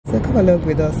come along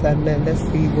with us and then let's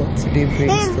see what today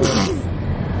brings to us.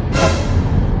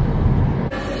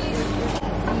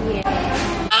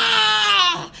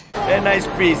 A nice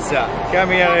pizza. Come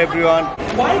here, everyone.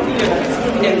 Why do you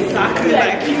look exactly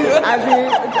like you? I mean,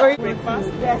 going breakfast.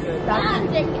 Yes,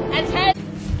 that's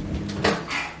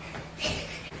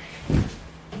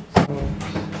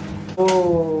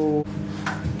oh.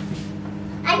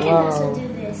 I can also do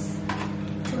this.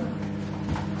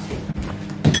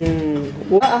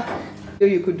 Wow. So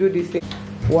you could do this thing.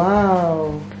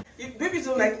 Wow. Babies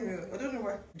don't like me. I don't know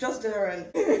why. Just generally.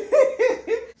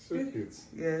 So cute.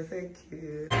 Yeah, thank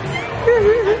you.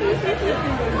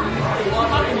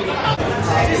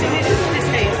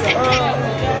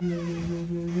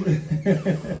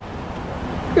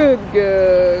 Good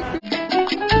girl.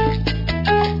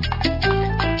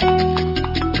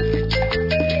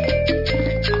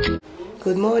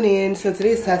 Good morning. So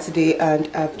today is Saturday and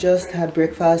I've just had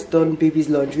breakfast, done baby's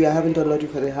laundry. I haven't done laundry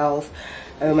for the house.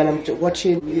 And I'm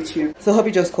watching YouTube. So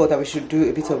hubby just called that we should do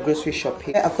a bit of grocery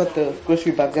shopping. I've got the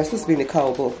grocery bags. They're supposed to be in the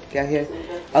car, but they're here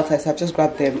outside, so I've just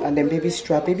grabbed them. And then baby's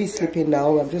strap. Baby's sleeping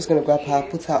now. I'm just gonna grab her,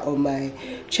 put her on my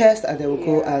chest, and then we'll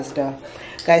go as the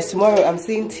guys. Tomorrow I'm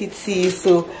seeing Titi,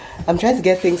 so I'm trying to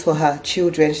get things for her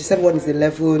children. She said one is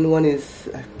 11, one is,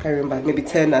 I can't remember, maybe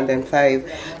 10 and then 5.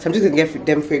 So I'm just gonna get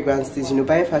them fragrances. You know,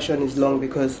 buying fashion is long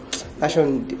because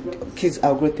fashion, kids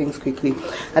outgrow things quickly.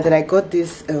 And then I got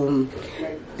this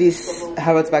this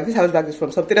Harrods bag. This Harrods bag is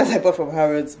from something else I bought from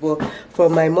Harrods, but for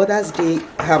my Mother's Day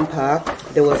hamper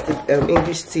there was the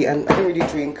English tea, and I don't really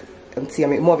drink tea.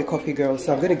 I'm more of a coffee girl,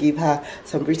 so I'm gonna give her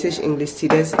some British English tea.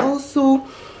 There's also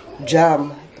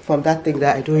jam from that thing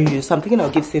that I don't use, so I'm thinking I'll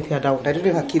give Cynthia that one. I don't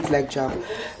know if her kids like jam,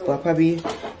 but I'll probably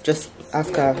just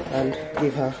ask her and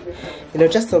give her, you know,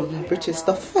 just some British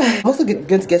stuff. I'm also going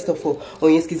to get stuff for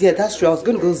Onyeski's. Yeah, that's true. I was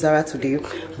going to go Zara today,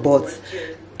 but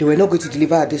they were not going to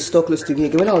deliver the store close to me.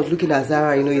 Again, when I was looking at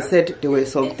Zara, you know, he said there were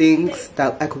some things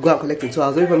that I could go and collect it. So I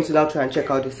was waiting for him to now try and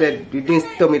check out. They said, you didn't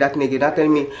tell me that nigga, not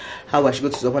telling me how I should go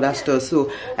to some other stores.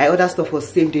 So I ordered stuff for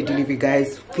same day delivery,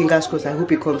 guys. Fingers crossed, I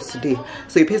hope it comes today.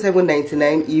 So you pay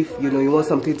 $7.99 if, you know, you want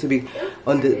something to be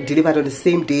delivered on the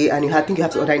same day, and I think you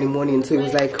have to order in the morning. So it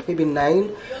was like maybe 9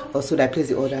 or so that I placed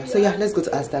the order. So yeah, let's go to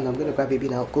Asda. I'm going to grab baby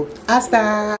now. Go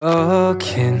Asda.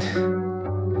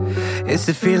 It's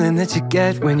the feeling that you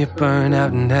get when you burn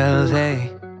out in LA.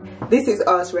 This is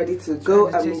us ready to go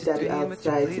and meet daddy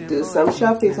outside to do some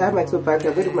shopping. So I have my tote bag.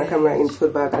 I'm going to put my camera in the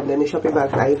tote bag, and then the shopping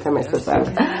bag I have my tote bag.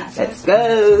 Let's go.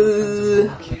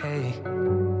 Okay.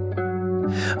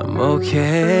 I'm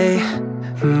okay.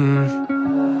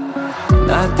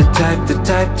 Not the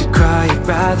type to cry, I'd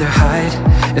rather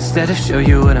hide instead of show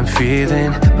you what I'm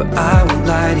feeling. But I won't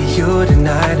lie to you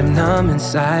tonight, I'm numb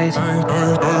inside.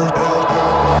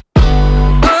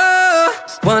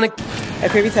 My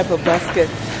favorite type of basket.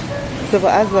 So for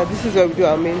Asda, this is where we do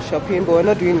our main shopping, but we're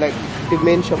not doing like the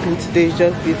main shopping today. It's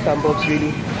just bits and bobs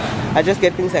really. I just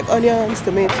get things like onions,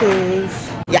 tomatoes.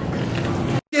 Yeah.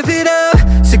 Give it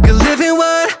up, sick of living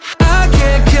what I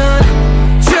can't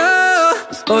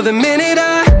control. Or the minute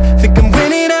I think I'm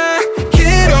winning, I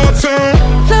get on turn.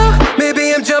 No,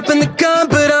 maybe I'm jumping the gun,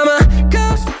 but I'm a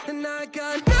ghost and I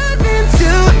got nothing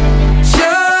to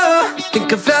show.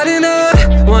 Think I've had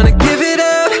enough, wanna give it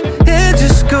up and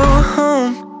just go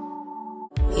home.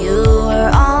 You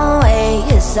were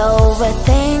always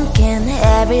overthinking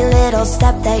every little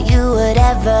step that you would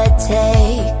ever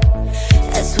take.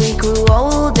 As we grew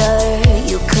older,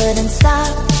 you couldn't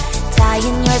stop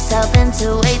tying yourself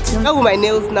into way too much. With my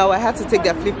nails now, I had to take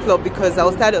their flip-flop because I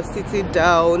was tired of sitting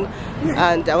down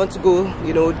and I want to go,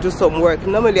 you know, do some work.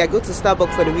 Normally I go to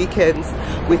Starbucks on the weekends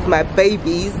with my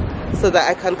babies so that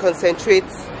I can concentrate,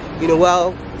 you know,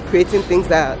 while creating things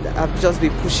that I've just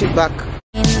been pushing back.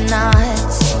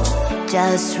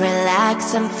 Just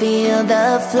relax and feel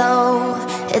the flow.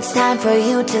 It's time for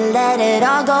you to let it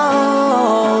all go.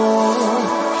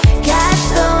 Catch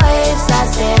the waves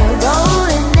as they're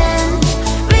rolling in.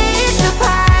 Reach up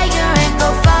higher and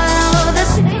go follow the.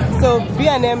 So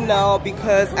B&M now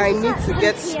because I need to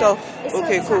get stuff.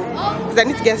 Okay, cool. Because I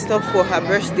need to get stuff for her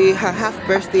birthday, her half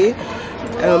birthday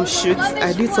shoot.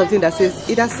 I need something that says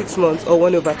either 6 months or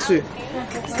 1/2.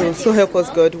 So help us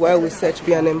God while we search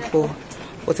B&M for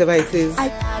whatever it is.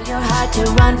 Allow your heart to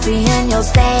run free and you'll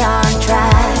stay on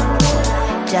track.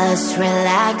 Just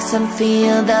relax and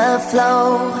feel the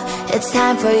flow. It's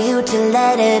time for you to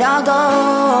let it all go.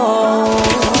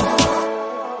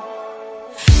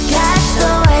 Catch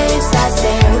the waves as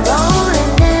they're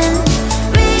rolling in.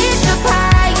 Reach up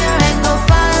higher and go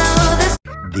follow the.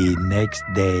 The next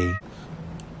day.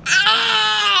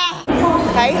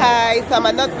 Hi, so I'm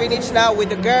at Not Greenwich now with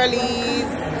the girlies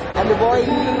and the boys.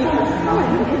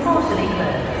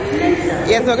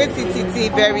 Yes, we're going to see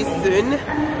TT very soon.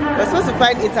 We're supposed to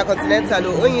find Intercontinental,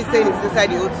 though. Only saying it's inside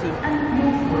the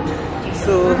O2.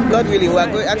 So, not really,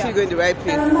 we're actually going the right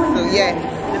place. So, yeah,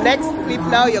 the next clip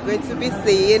now you're going to be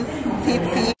seeing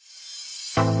TT.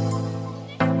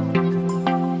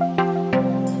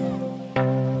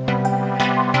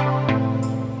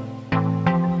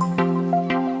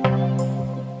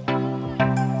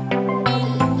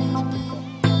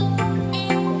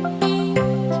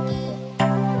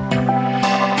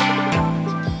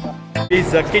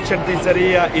 Pizza, kitchen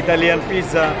pizzeria, Italian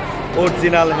pizza,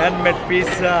 original handmade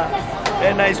pizza,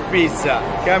 a nice pizza.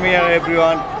 Come here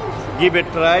everyone, give it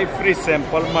a try, free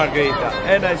sample margherita,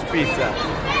 a nice pizza.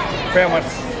 Famous.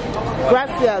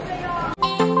 Gracias.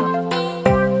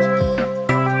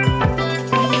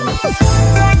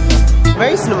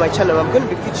 Very soon on my channel, I'm going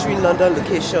to be featuring London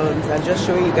locations and just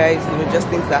showing you guys, just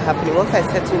things that are happening. Once I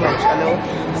settle my channel,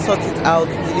 sort it out,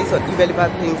 delete some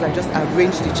irrelevant things, and just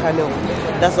arrange the channel,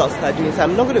 that's what I'll start doing. So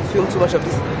I'm not going to film too much of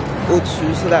this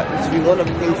O2, so that it will be one of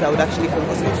the things I would actually film,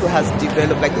 because O2 has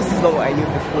developed. Like, this is not what I knew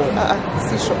before.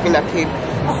 See shopping arcade,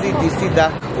 see this, see that.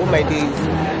 Oh my days!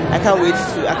 I can't wait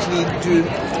to actually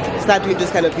start doing those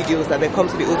kind of videos that then come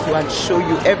to the O2 and show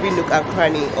you every nook and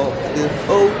cranny of the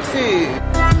O2.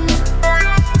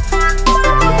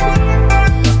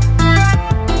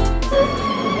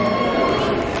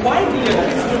 Why do your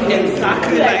kids look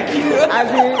exactly like you?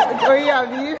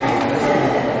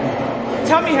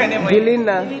 Tell me her name.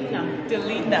 Delina.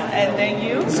 Delina. And then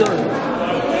you? Zoe.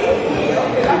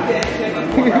 I'm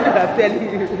telling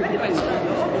you.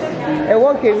 And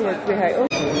one came here to say hi.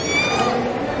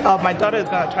 Oh, my daughter is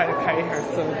gonna try to carry her,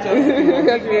 so just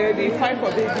be fine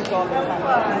for babies all the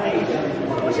time.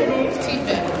 What's your name?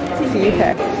 Tifa.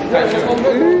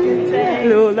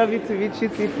 Hello, lovely to meet you,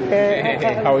 Tifa.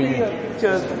 Hey, how are you?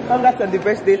 Just congrats on the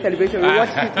birthday celebration. We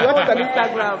watched it. We watched it on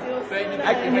Instagram.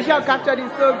 I think Michelle captured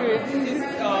it so good. This is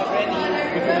ready.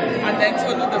 And then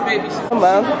Tolu, the baby, she's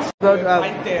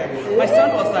right there. My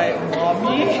son was like,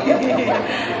 Mommy.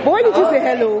 But why did you say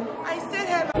hello? I said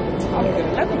hello.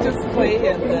 Let me just play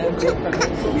and then give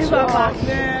her back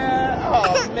there.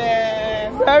 Oh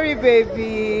man. Sorry,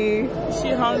 baby. She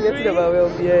hungry? Well,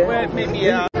 maybe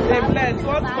yeah. They bless.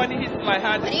 Once money hits my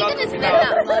hand, what are you gonna spend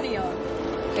that money on?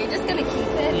 Are you just gonna keep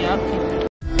it? Yeah, I'm keeping it.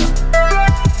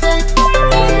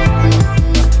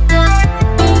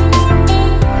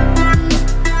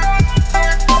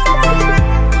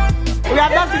 We are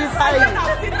not to the side.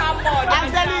 I'm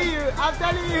telling you. I'm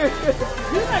telling you.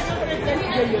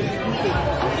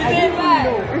 I didn't know.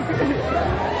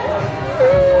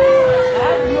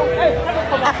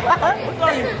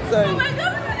 Sorry. Oh my God.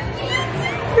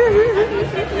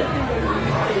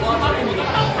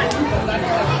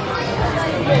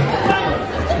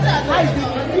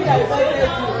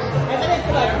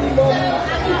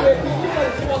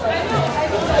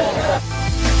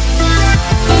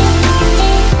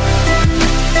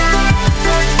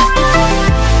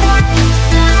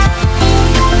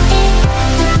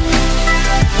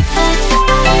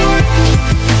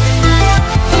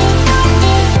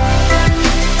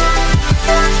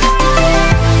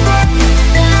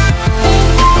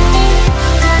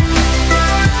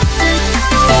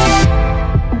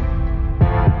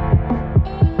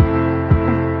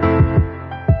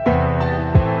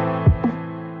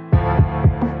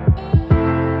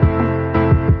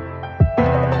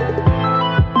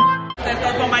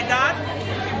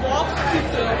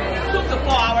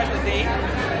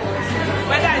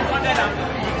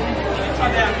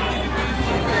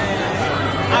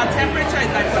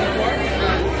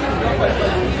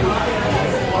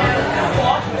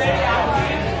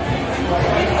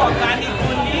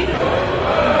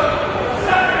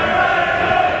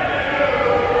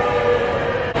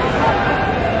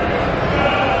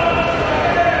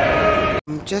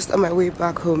 Just on my way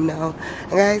back home now,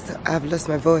 and guys, I've lost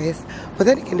my voice, but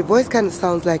then again the voice kind of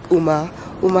sounds like Uma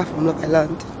from Love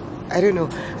Island. I don't know,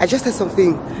 I just said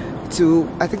something to,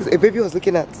 I think a baby was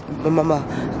looking at my mama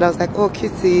and I was like, oh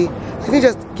Kitty, I think it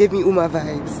just gave me Uma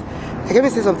vibes. Like, let me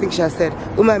say something she has said,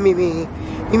 Uma Mimi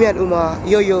and Uma,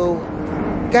 yo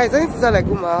guys, doesn't it sound like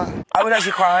Uma? I would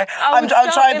actually cry. I would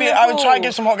try and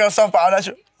give some hot girl stuff, but I would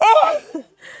actually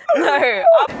No.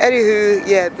 Anywho,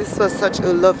 yeah, this was such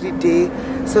a lovely day.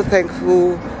 So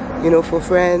thankful, for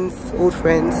friends, old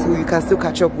friends who you can still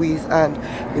catch up with and,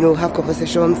 have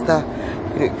conversations that,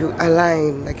 you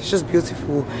align. Like, it's just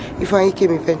beautiful. If I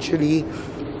came eventually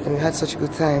and we had such a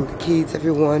good time, the kids,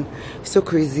 everyone, it's so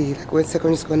crazy. Like, we're in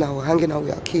secondary school now, we're hanging out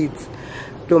with our kids.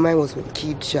 Though mine was with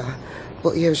kids, yeah.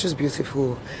 But yeah, it was just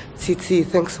beautiful. Titi,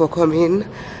 thanks for coming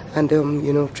and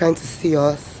you know, trying to see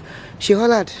us. She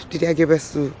hollered the day I gave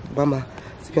birth to Mama.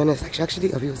 To be honest, like, she actually,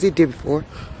 it was the day before.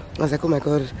 I was like, oh my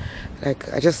god,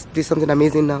 like, I just did something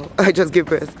amazing now. I just gave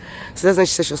birth. So that's when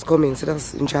she said she was coming. So that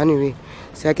was in January.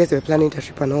 So I guess they were planning that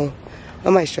trip and all.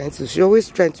 Mama is trying to, she's always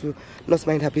trying to not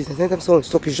mind her business. Anytime someone is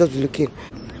talking, she'll just be looking.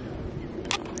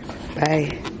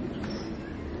 Bye.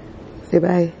 Say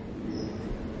bye.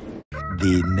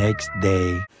 The next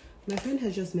day. My friend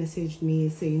has just messaged me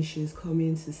saying she's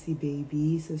coming to see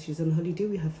baby. So she's on holiday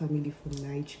with her family from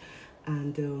Niger.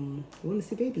 And we want to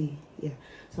see baby. Yeah.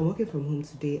 So I'm working from home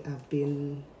today. I've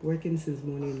been working since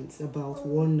morning. It's about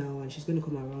 1 now and she's going to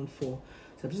come around 4.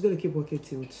 So I'm just going to keep working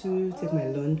till 2, take my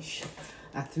lunch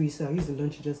at 3. So I'll use the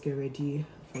lunch to just get ready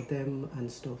for them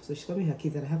and stuff. So she's coming with her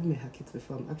kids and I haven't met her kids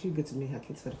before. I'm actually going to meet her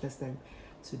kids for the first time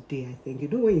today, I think. You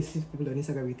know when you see people on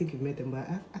Instagram, you think you've met them, but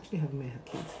I actually haven't met her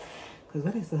kids. Because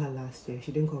when I saw her last year,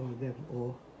 she didn't come with them.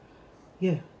 Or,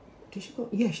 yeah. Did she come?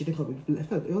 Yeah, she didn't come with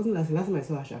them. It wasn't last time I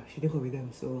saw her, she didn't come with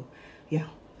them. So, yeah.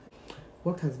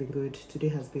 Work has been good. Today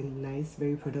has been nice,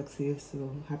 very productive. So,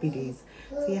 happy days.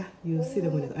 So, yeah, you'll see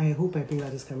them when I hope I bring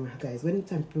out this camera. Guys, when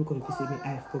time people come visit me,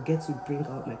 I forget to bring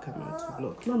out my camera to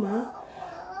vlog. Mama,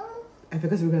 I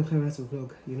forgot to bring out my camera to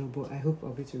vlog, you know, but I hope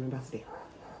I'll be able to remember today.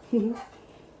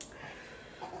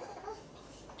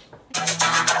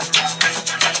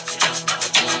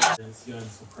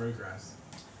 It's for progress.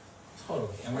 Totally.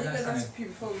 And we're not trying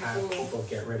to have people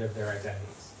get rid of their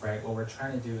identities, right? What we're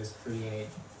trying to do is create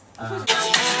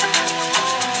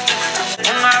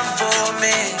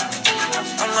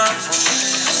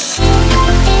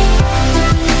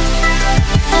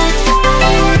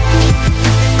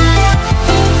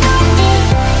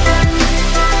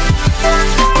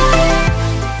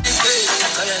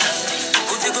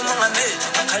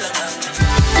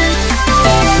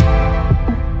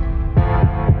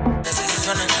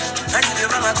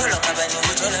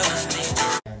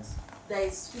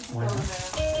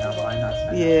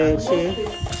yeah, she.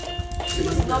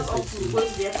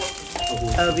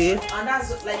 I'll be. And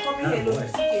that's like coming here alone.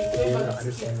 I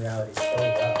understand reality so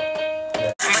well.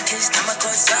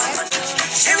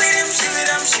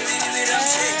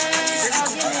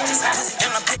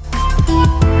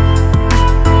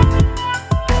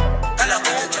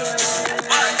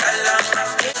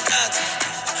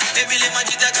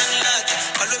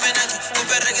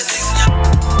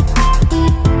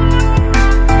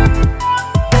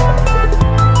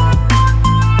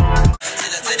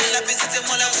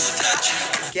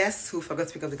 Guess who forgot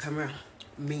to pick up the camera?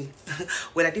 Me.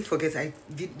 Well, I did forget. I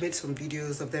did made some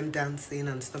videos of them dancing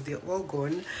and stuff. They're all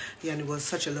gone. Yeah, and it was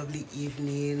such a lovely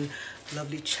evening,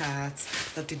 lovely chat,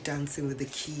 lovely dancing with the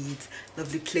kids,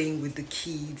 lovely playing with the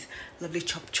kids, lovely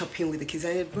chopping with the kids.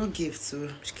 I had brought gifts, so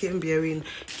she came bearing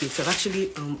gifts. I've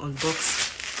actually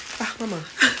unboxed. Ah, Mama,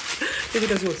 maybe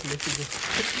doesn't want to let it go.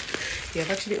 Yeah,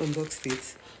 I've actually unboxed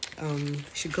it.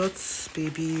 She got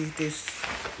baby this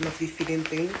lovely feeding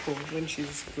thing for when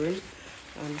she's grown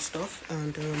and stuff,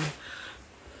 and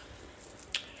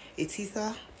a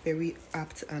teether, very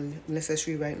apt and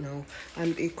necessary right now,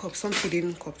 and a cup, some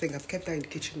feeding cup thing. I've kept that in the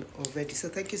kitchen already. So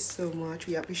thank you so much.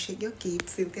 We appreciate your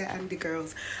gifts, Cynthia and the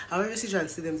girls. I'll obviously try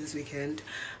and see them this weekend,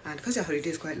 and because your holiday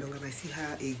is quite long, I might see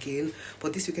her again,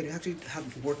 but this weekend we actually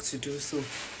have work to do, so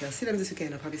yeah, I'll see them this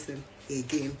weekend. I'll probably see them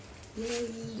again.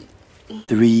 Yay.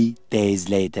 3 days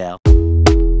later.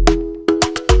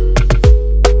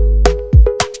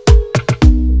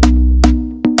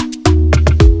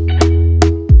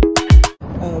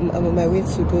 I'm on my way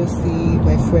to go see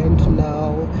my friend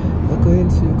now. We're going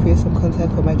to create some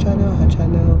content for my channel, her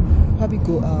channel, probably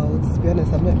go out. To be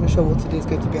honest, I'm not even sure what today is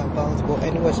going to be about, but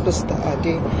anyway, we're supposed to start our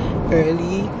day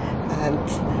early and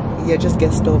yeah, just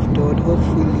get stuff done.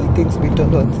 Hopefully things will be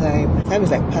done on time. Time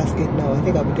is like past 8 now. I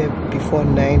think I'll be there before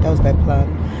 9. That was my plan.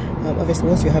 Obviously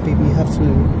once you have baby, you have to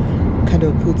kind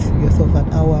of put yourself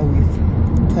an hour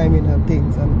with timing and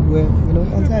things, and we're, you know,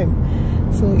 on time.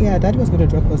 So yeah, Daddy was gonna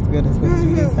drop us, to be honest, but he's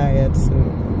really tired, so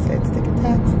let's take a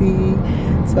taxi.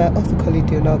 So I off to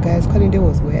Collingdale now, guys. Collingdale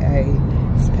was where I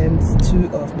spent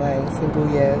 2 of my single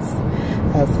years.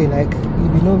 I'll say, like,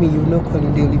 if you know me, you know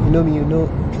Collingdale. If you know me, you know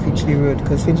Finchley Road,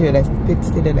 because Finchley Road, I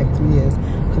stayed there like 2 years.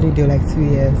 Collingdale like 2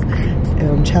 years.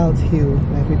 Child's Hill,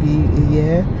 like maybe a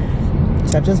year.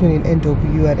 So I've just been in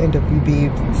NW and NW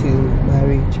babe till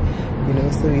marriage, you know,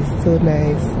 so it's so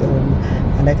nice.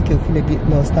 And I think you'll feel a bit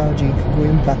nostalgic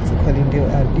going back to Collingdale,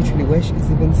 and literally where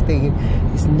she's even staying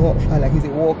is not far, like it's a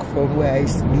walk from where I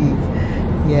used to live.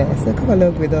 Yeah, so come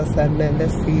along with us and then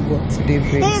let's see what today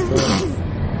brings to us.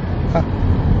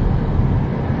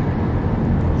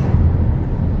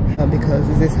 because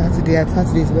it's a Saturday, and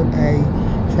Saturday is when I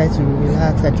try to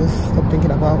relax. I just stop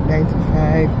thinking about 9 to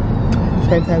 5,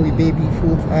 spend time with baby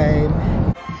full time.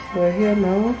 We're here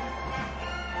now.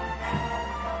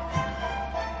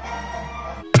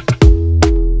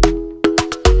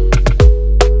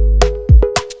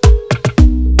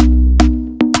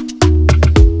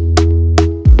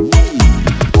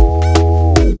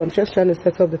 I'm just trying to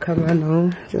set up the camera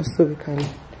now, just so we can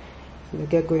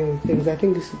get going with things. I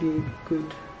think this would be a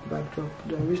good backdrop.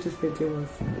 I wish this painting was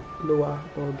lower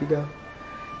or bigger.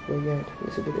 But yeah,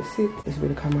 this will be the seat, this will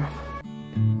be the camera.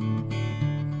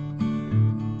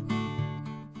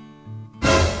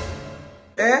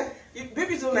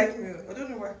 Babies don't like me. I don't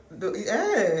know why.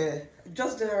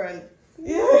 Just there and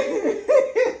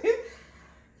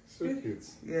so cute.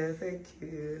 Yeah, thank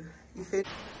you. You said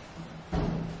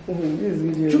this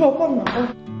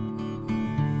video.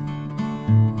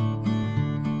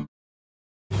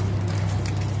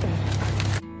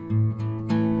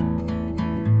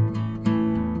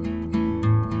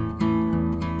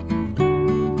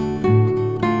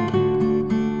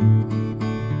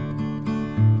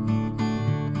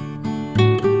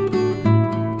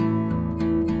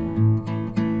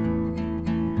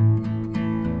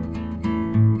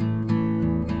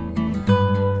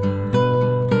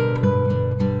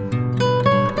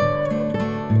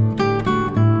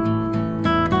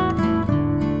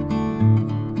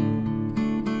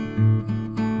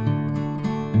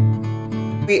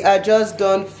 We are just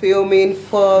done filming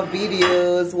 4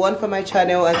 videos, 1 for my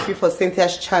channel and 3 for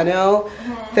Cynthia's channel.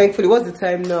 Thankfully, what's the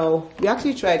time now? We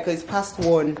actually tried because it's past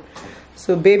 1.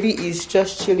 So baby is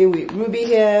just chilling with Ruby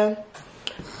here,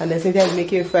 and then Cynthia is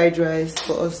making fried rice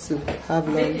for us to have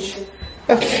lunch.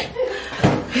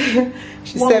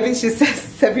 she's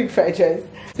serving fried rice.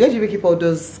 Where did you make all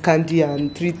those candy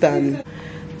and treat? And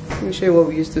let me show you what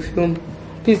we used to film.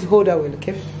 Please hold that well,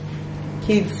 okay?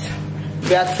 Kids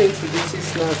reacting to beauty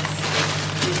snacks.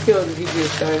 You see all the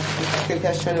videos on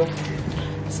Cynthia's channel.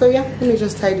 So yeah, let me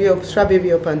just tidy up, strap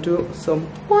baby up and do some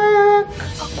work.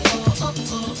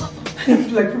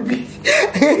 Like Ruby.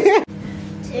 2,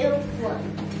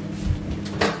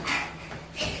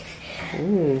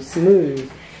 1.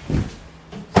 Smooth.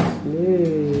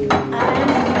 Smooth.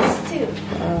 And 2.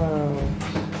 Wow.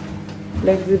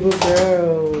 Flexible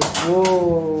girl.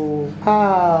 Whoa.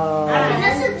 Wow. I can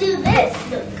also do this.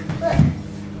 Look.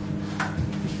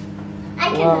 I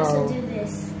can also do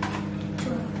this.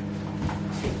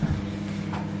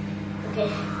 Okay.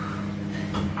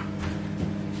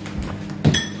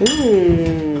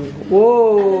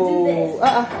 Whoa.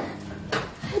 How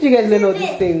do you guys learn all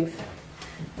these things?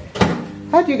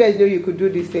 How do you guys know you could do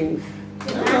these things?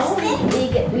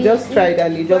 We just tried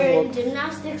and it just worked.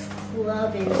 Gymnastics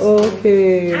club.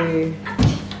 Okay.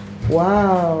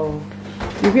 Wow.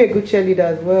 You'd be a good cheerleader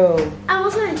as well. I'm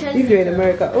also in cheerleader. If you're in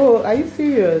America. Oh, are you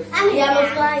serious? I'm a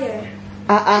flyer.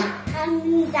 I'm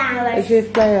in Dallas. You're a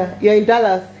flyer. You're in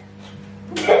Dallas.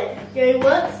 You're in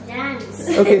what? Dance.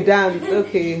 Okay, dance.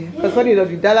 Okay. Because funny enough,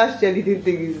 the Dallas cheerleading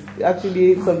thing is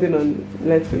actually something on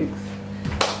Netflix.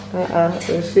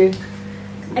 Okay.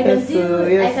 I can do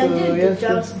the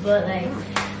jumps, but like.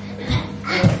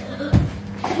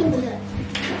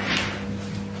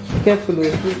 Careful,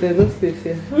 there's no space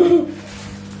here.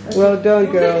 Well done,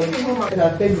 girl.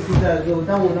 That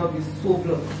will not be so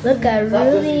blocked. Look at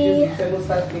Ruby.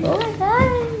 Oh my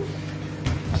god.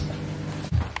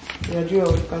 Yeah,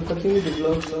 Joe, you can continue the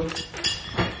vlog.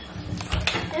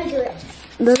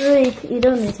 You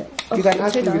don't need to. You can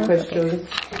ask me the questions.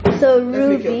 So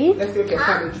Ruby. Let's make it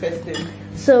sound interesting.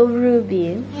 So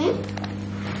Ruby,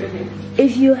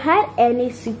 if you had any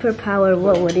superpower,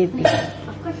 what would it be? Of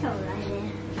course I would write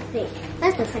it. Wait,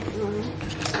 that's the second one.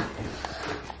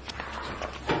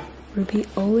 Ruby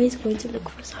always going to look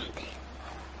for something.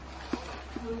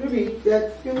 Ruby,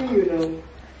 they're filming you now.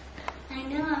 I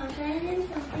know, I'm trying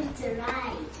something to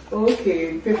write.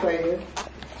 Okay, paper here.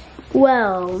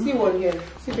 Well, see one here.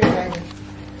 See paper here.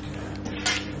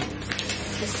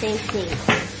 The same thing.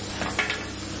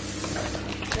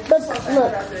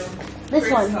 Look.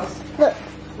 This one. Look.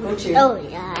 Oh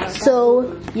yeah.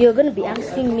 So you're gonna be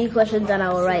asking me questions and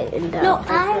I will write it down. No,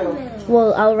 I will.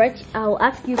 Well, I'll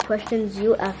ask you questions.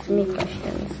 You ask me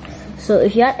questions. So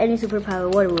if you had any superpower,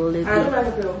 what will it be?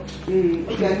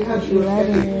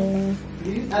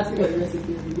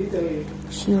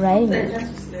 She writing it.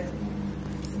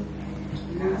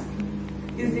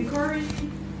 Is the curry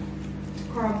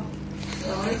crumb?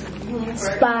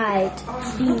 Spide.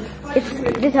 Speed.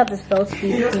 This is how to spell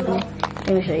speed.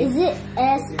 Let me show you. Is it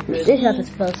S? This is how to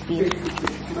spell speed. Wait.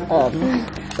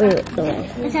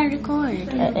 It's not recorded.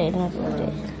 I don't have to do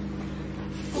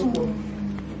it.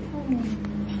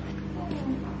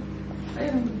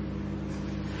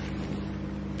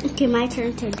 Okay, my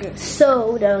turn to do.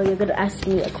 So now you're gonna ask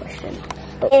me a question.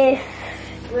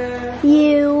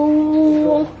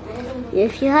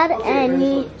 If you had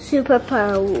any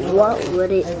superpower, what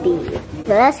would it be?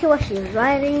 So ask her what she's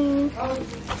writing.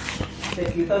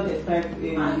 If you thought it type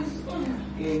you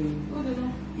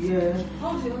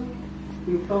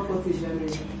thought what is your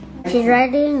name? She's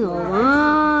writing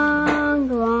a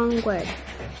long word.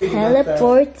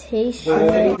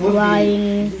 Teleportation,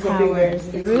 flying powers.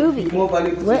 Ruby, what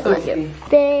is your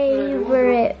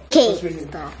favorite cake?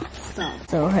 Stop.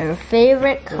 So her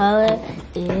favorite color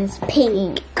is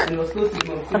pink.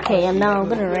 Okay, and now I'm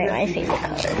gonna write my favorite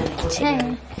color.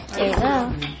 Okay, there you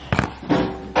go.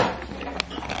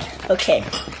 Okay,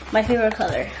 my favorite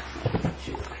color.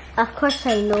 Of course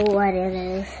I know what it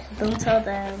is. Don't tell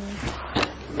them.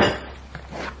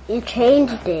 You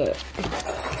changed it.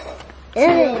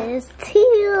 It is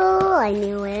teal. I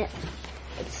knew it.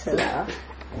 So.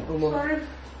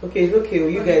 Okay, it's okay.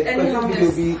 You guys,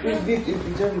 this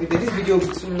video will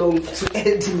be too long to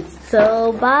edit.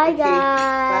 So bye, okay.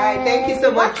 guys. Bye. Thank you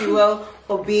so much, Jewel,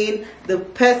 for being the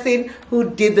person who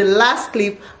did the last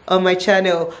clip on my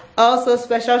channel. Also,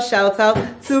 special shout out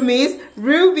to Miss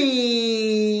Ruby.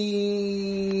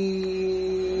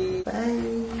 Bye.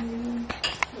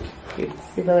 Okay,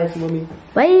 say bye to mommy.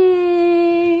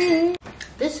 Bye.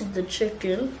 This is the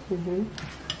chicken,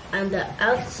 and the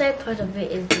outside part of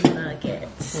it is the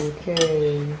nuggets.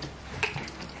 Okay.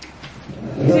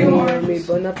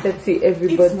 Bon appetit,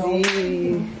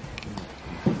 everybody.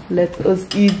 Let us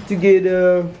eat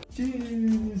together.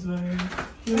 Cheers, man.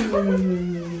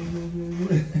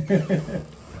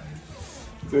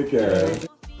 Take care.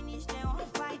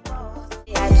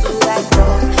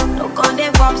 No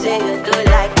condemn from say you do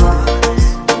like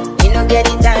us. You no get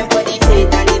the time for the hate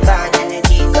and the bad.